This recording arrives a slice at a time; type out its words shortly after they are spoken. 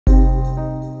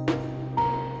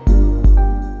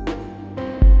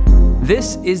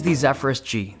This is the Zephyrus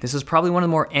G. This is probably one of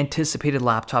the more anticipated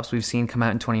laptops we've seen come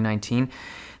out in 2019.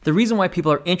 The reason why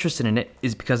people are interested in it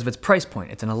is because of its price point.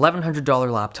 It's an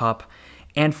 $1,100 laptop,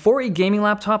 and for a gaming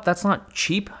laptop, that's not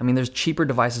cheap. I mean, there's cheaper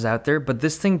devices out there, but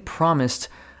this thing promised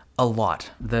a lot.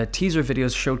 The teaser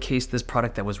videos showcased this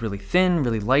product that was really thin,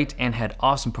 really light, and had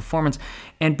awesome performance.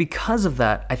 And because of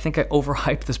that, I think I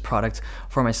overhyped this product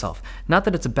for myself. Not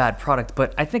that it's a bad product,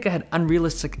 but I think I had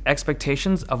unrealistic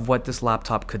expectations of what this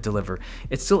laptop could deliver.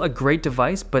 It's still a great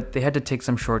device, but they had to take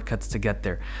some shortcuts to get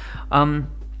there.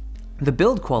 The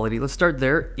build quality, let's start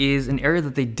there, is an area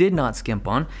that they did not skimp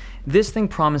on. This thing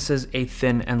promises a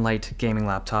thin and light gaming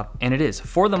laptop, and it is.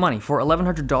 For the money, for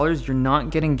 $1,100, you're not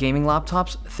getting gaming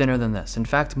laptops thinner than this. In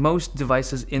fact, most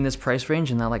devices in this price range,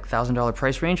 in that like $1,000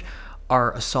 price range,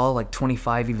 are a solid like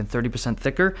 25, even 30%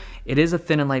 thicker. It is a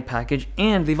thin and light package,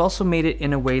 and they've also made it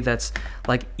in a way that's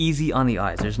like easy on the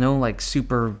eyes. There's no like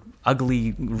super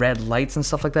ugly red lights and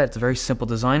stuff like that. It's a very simple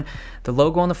design. The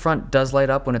logo on the front does light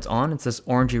up when it's on. It's this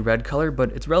orangey red color,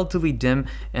 but it's relatively dim,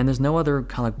 and there's no other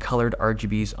kind of colored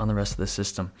RGBs on the rest of the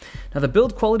system. Now the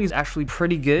build quality is actually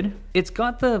pretty good. It's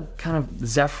got the kind of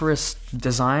Zephyrus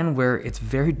design where it's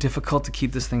very difficult to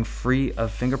keep this thing free of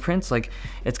fingerprints. Like,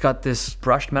 it's got this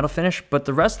brushed metal finish, but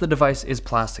the rest of the device is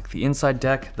plastic. The inside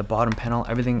deck, the bottom panel,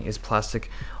 everything is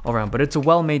plastic all around, but it's a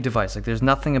well-made device. Like, there's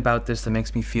nothing about this that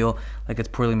makes me feel like it's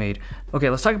poorly made. Okay,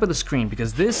 let's talk about the screen,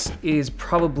 because this is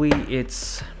probably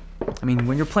I mean,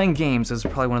 when you're playing games, this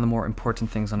is probably one of the more important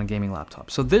things on a gaming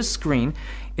laptop. So this screen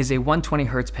is a 120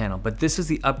 Hertz panel, but this is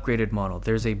the upgraded model.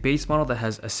 There's a base model that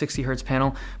has a 60 Hertz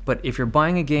panel, but if you're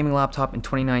buying a gaming laptop in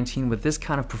 2019 with this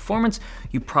kind of performance,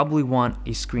 you probably want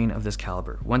a screen of this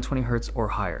caliber, 120 Hertz or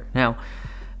higher. Now,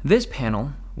 this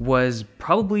panel was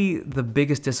probably the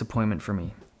biggest disappointment for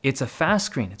me. It's a fast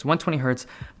screen, it's 120 Hertz,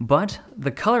 but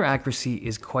the color accuracy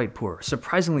is quite poor,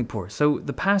 surprisingly poor. So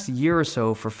the past year or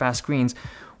so for fast screens,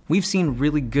 we've seen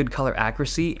really good color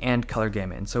accuracy and color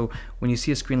gamut. And so when you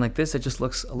see a screen like this, it just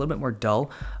looks a little bit more dull.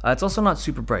 It's also not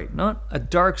super bright. Not a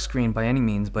dark screen by any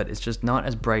means, but it's just not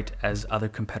as bright as other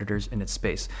competitors in its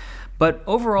space. But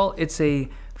overall, it's a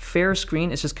fair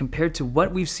screen. It's just compared to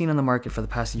what we've seen on the market for the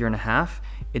past year and a half,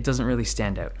 it doesn't really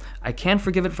stand out. I can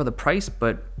forgive it for the price,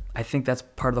 but I think that's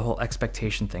part of the whole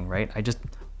expectation thing, right? I just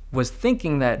was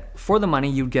thinking that for the money,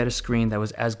 you'd get a screen that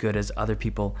was as good as other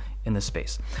people in the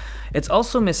space. It's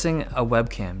also missing a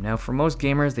webcam. Now, for most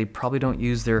gamers, they probably don't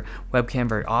use their webcam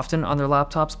very often on their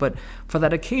laptops, but for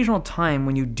that occasional time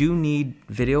when you do need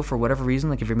video for whatever reason,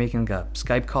 like if you're making a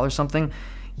Skype call or something,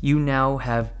 you now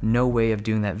have no way of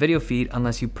doing that video feed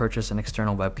unless you purchase an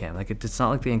external webcam. Like, it's not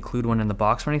like they include one in the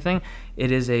box or anything.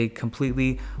 It is a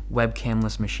completely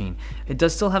webcamless machine. It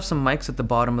does still have some mics at the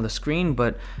bottom of the screen,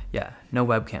 but yeah, no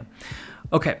webcam.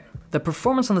 Okay, the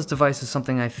performance on this device is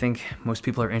something I think most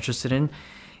people are interested in.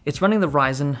 It's running the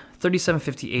Ryzen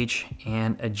 3750H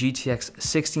and a GTX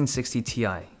 1660 Ti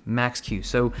Max-Q.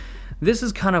 So this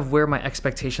is kind of where my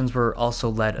expectations were also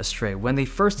led astray. When they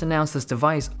first announced this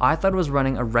device, I thought it was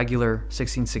running a regular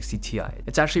 1660 Ti.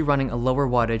 It's actually running a lower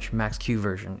wattage Max-Q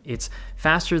version. It's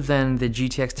faster than the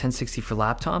GTX 1060 for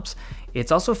laptops.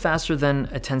 It's also faster than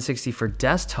a 1060 for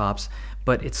desktops,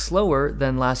 but it's slower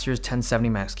than last year's 1070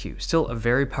 Max-Q. Still a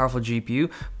very powerful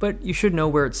GPU, but you should know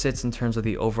where it sits in terms of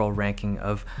the overall ranking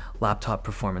of laptop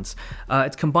performance.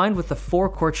 It's combined with the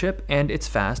 4-core chip, and it's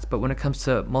fast, but when it comes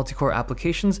to multi-core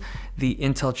applications, the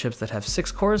Intel chips that have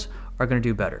 6 cores are going to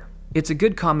do better. It's a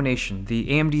good combination. The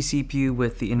AMD CPU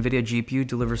with the NVIDIA GPU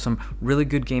delivers some really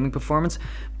good gaming performance,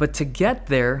 but to get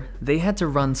there, they had to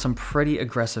run some pretty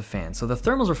aggressive fans. So the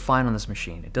thermals are fine on this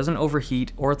machine. It doesn't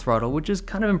overheat or throttle, which is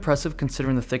kind of impressive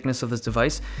considering the thickness of this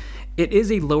device. It is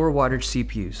a lower wattage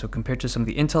CPU, so compared to some of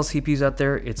the Intel CPUs out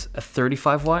there, it's a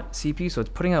 35 watt CPU, so it's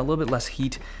putting out a little bit less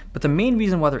heat. But the main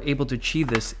reason why they're able to achieve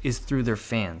this is through their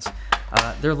fans.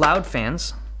 They're loud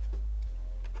fans.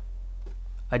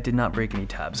 I did not break any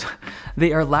tabs.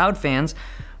 They are loud fans,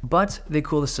 but they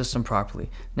cool the system properly.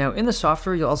 Now, in the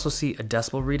software, you'll also see a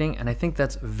decibel reading, and I think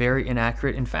that's very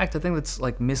inaccurate. In fact, I think that's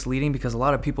like misleading, because a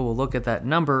lot of people will look at that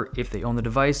number if they own the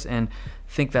device and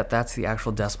think that that's the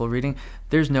actual decibel reading.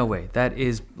 There's no way. That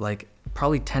is like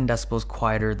probably 10 decibels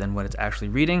quieter than what it's actually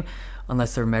reading,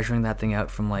 unless they're measuring that thing out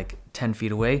from like 10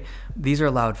 feet away. These are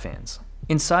loud fans.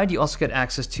 Inside, you also get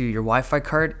access to your Wi-Fi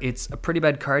card. It's a pretty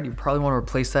bad card. You probably want to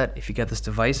replace that if you get this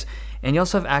device. And you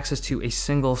also have access to a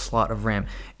single slot of RAM.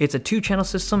 It's a 2-channel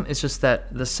system. It's just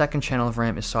that the second channel of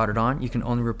RAM is soldered on. You can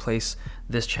only replace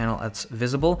this channel that's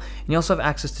visible. And you also have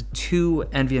access to 2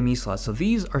 NVMe slots. So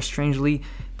these are strangely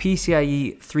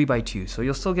PCIe 3x2. So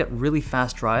you'll still get really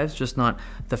fast drives, just not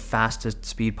the fastest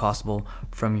speed possible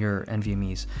from your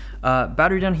NVMe's.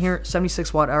 Battery down here,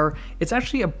 76 watt hour. It's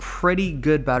actually a pretty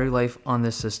good battery life on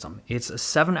this system. It's a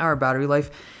 7-hour battery life.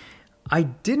 I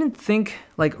didn't think,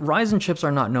 like, Ryzen chips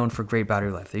are not known for great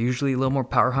battery life. They're usually a little more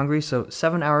power hungry, so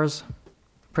 7 hours,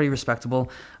 pretty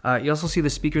respectable. You also see the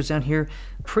speakers down here,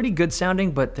 pretty good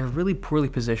sounding, but they're really poorly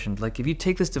positioned. Like, if you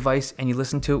take this device and you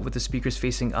listen to it with the speakers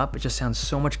facing up, it just sounds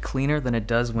so much cleaner than it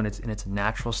does when it's in its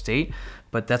natural state.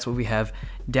 But that's what we have,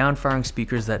 down-firing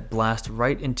speakers that blast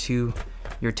right into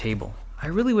your table. I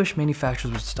really wish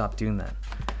manufacturers would stop doing that.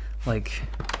 Like,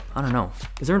 I don't know.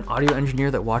 Is there an audio engineer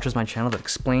that watches my channel that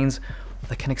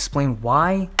can explain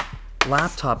why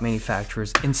laptop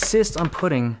manufacturers insist on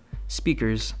putting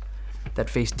speakers that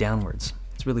face downwards?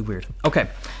 It's really weird. Okay,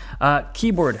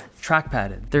 keyboard,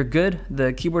 trackpad, they're good.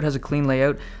 The keyboard has a clean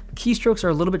layout. Keystrokes are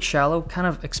a little bit shallow, kind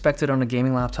of expected on a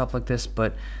gaming laptop like this,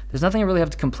 but there's nothing I really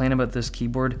have to complain about this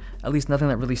keyboard, at least nothing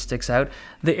that really sticks out.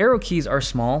 The arrow keys are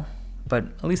small, but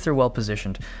at least they're well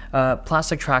positioned.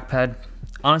 Plastic trackpad,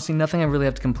 honestly, nothing I really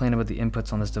have to complain about the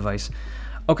inputs on this device.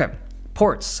 Okay,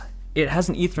 ports. It has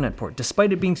an Ethernet port.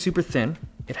 Despite it being super thin,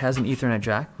 it has an Ethernet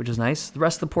jack, which is nice. The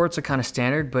rest of the ports are kind of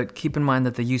standard, but keep in mind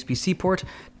that the USB-C port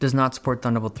does not support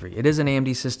Thunderbolt 3. It is an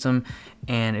AMD system,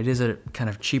 and it is a kind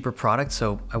of cheaper product,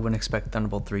 so I wouldn't expect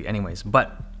Thunderbolt 3 anyways.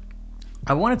 But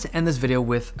I wanted to end this video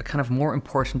with a kind of more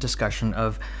important discussion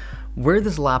of where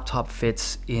this laptop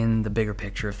fits in the bigger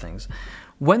picture of things.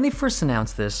 When they first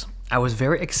announced this, I was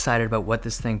very excited about what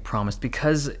this thing promised,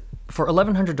 because for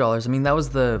 $1,100, I mean, that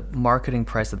was the marketing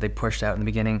price that they pushed out in the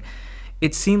beginning.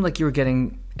 It seemed like you were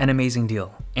getting an amazing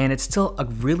deal, and it's still a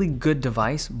really good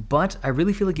device, but I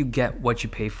really feel like you get what you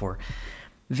pay for.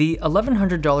 The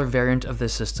 $1,100 variant of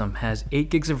this system has 8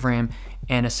 gigs of RAM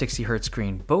and a 60Hz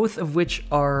screen, both of which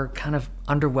are kind of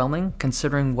underwhelming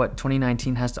considering what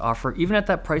 2019 has to offer. Even at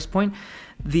that price point,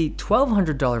 the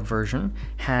 $1,200 version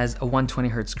has a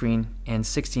 120Hz screen and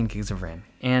 16 gigs of RAM.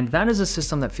 And that is a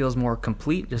system that feels more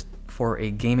complete just for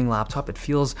a gaming laptop. It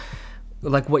feels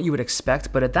like what you would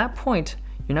expect, but at that point,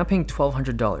 you're now paying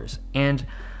 $1,200. And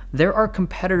there are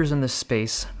competitors in this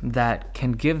space that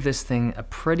can give this thing a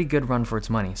pretty good run for its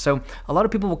money. So a lot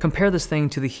of people will compare this thing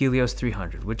to the Helios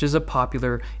 300, which is a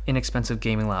popular, inexpensive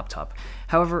gaming laptop.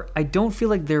 However, I don't feel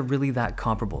like they're really that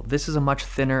comparable. This is a much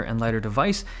thinner and lighter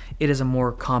device. It is a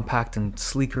more compact and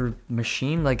sleeker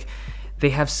machine. Like,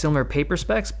 they have similar paper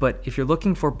specs, but if you're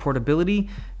looking for portability,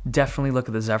 definitely look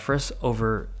at the Zephyrus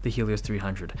over the Helios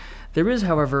 300. There is,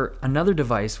 however, another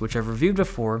device, which I've reviewed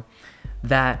before,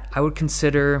 that I would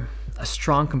consider a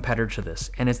strong competitor to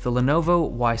this, and it's the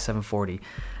Lenovo Y740.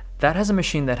 That has a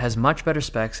machine that has much better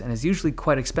specs and is usually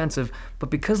quite expensive,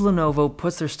 but because Lenovo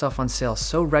puts their stuff on sale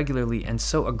so regularly and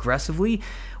so aggressively,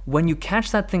 when you catch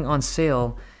that thing on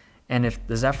sale, and if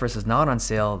the Zephyrus is not on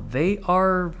sale, they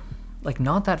are like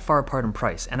not that far apart in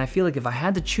price. And I feel like if I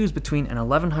had to choose between an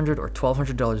 $1,100 or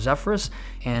 $1,200 Zephyrus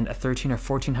and a $1,300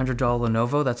 or $1,400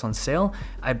 Lenovo that's on sale,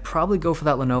 I'd probably go for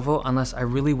that Lenovo unless I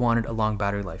really wanted a long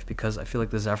battery life, because I feel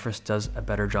like the Zephyrus does a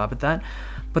better job at that.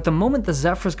 But the moment the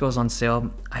Zephyrus goes on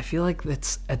sale, I feel like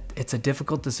it's a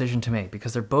difficult decision to make,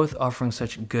 because they're both offering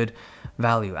such good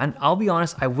value. And I'll be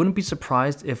honest, I wouldn't be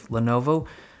surprised if Lenovo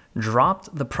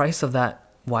dropped the price of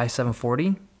that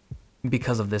Y740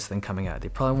 because of this thing coming out. They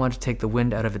probably wanted to take the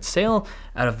wind out of its sail,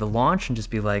 out of the launch, and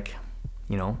just be like,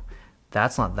 you know,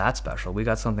 that's not that special. We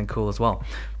got something cool as well.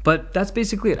 But that's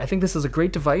basically it. I think this is a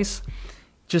great device.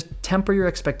 Just temper your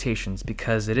expectations,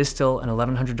 because it is still an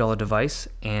 $1,100 device,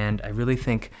 and I really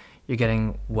think you're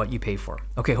getting what you pay for.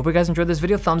 Okay, hope you guys enjoyed this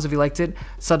video. Thumbs if you liked it,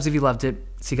 subs if you loved it.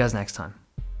 See you guys next time.